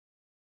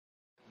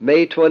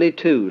May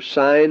 22,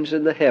 Signs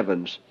in the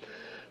Heavens.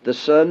 The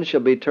sun shall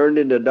be turned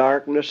into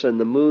darkness, and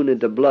the moon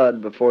into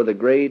blood, before the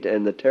great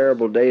and the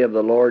terrible day of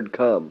the Lord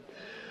come.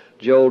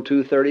 Joel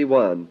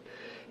 2:31.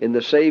 In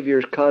the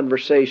Savior's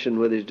conversation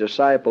with his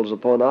disciples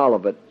upon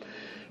Olivet,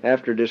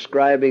 after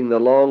describing the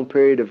long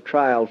period of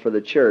trial for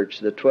the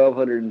church, the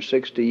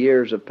 1260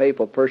 years of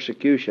papal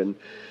persecution,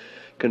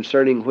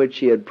 concerning which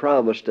he had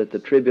promised that the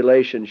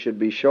tribulation should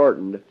be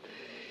shortened,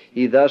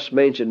 he thus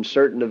mentioned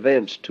certain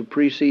events to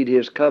precede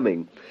his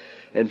coming,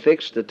 and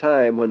fixed the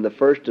time when the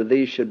first of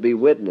these should be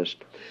witnessed.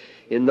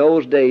 In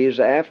those days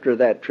after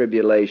that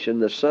tribulation,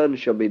 the sun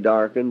shall be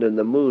darkened, and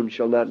the moon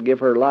shall not give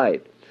her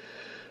light.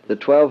 The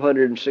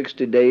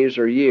 1260 days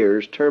or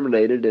years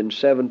terminated in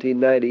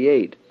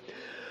 1798.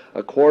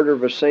 A quarter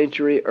of a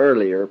century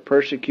earlier,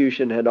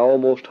 persecution had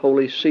almost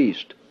wholly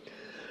ceased.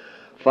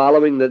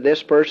 Following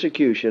this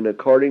persecution,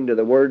 according to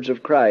the words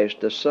of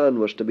Christ, the sun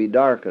was to be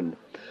darkened.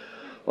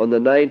 On the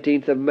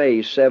 19th of May,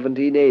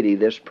 1780,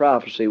 this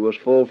prophecy was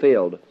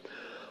fulfilled.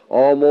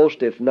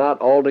 Almost, if not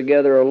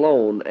altogether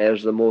alone,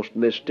 as the most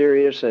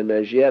mysterious and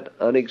as yet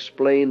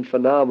unexplained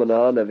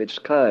phenomenon of its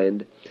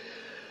kind,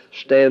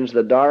 stands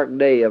the dark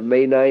day of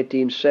May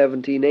 19,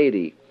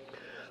 1780,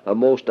 a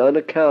most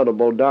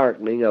unaccountable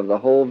darkening of the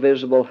whole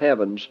visible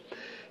heavens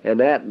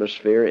and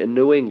atmosphere in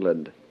New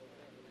England.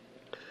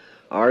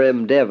 R.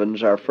 M.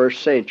 Devens, Our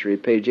First Century,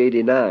 page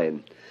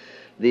 89.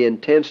 The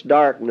intense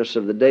darkness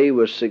of the day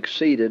was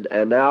succeeded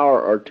an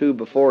hour or two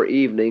before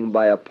evening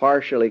by a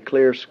partially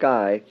clear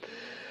sky,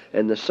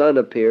 and the sun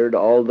appeared,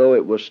 although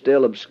it was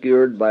still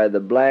obscured by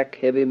the black,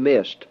 heavy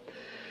mist.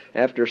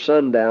 After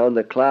sundown,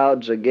 the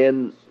clouds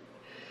again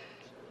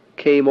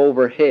came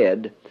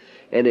overhead,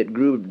 and it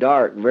grew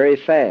dark very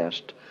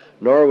fast,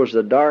 nor was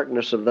the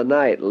darkness of the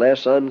night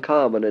less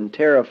uncommon and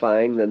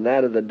terrifying than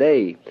that of the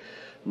day.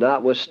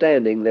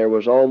 Notwithstanding, there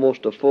was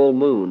almost a full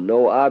moon.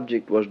 No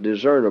object was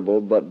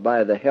discernible but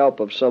by the help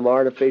of some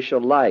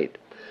artificial light.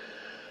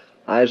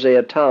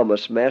 Isaiah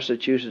Thomas,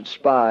 Massachusetts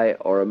Spy,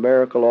 or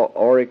American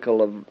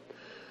Oracle of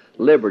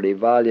Liberty,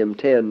 Volume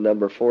 10,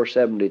 number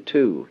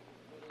 472.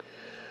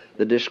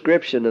 The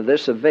description of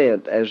this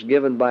event, as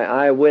given by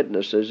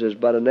eyewitnesses, is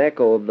but an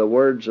echo of the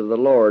words of the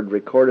Lord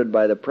recorded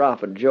by the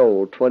prophet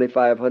Joel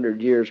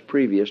 2,500 years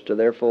previous to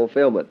their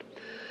fulfillment.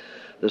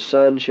 The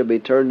sun shall be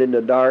turned into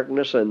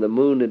darkness, and the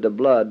moon into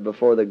blood,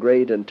 before the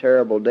great and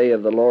terrible day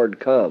of the Lord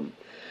come.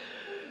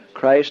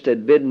 Christ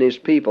had bidden his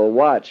people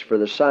watch for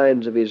the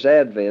signs of his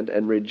advent,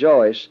 and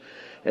rejoice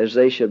as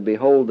they should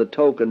behold the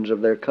tokens of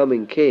their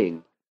coming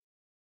King.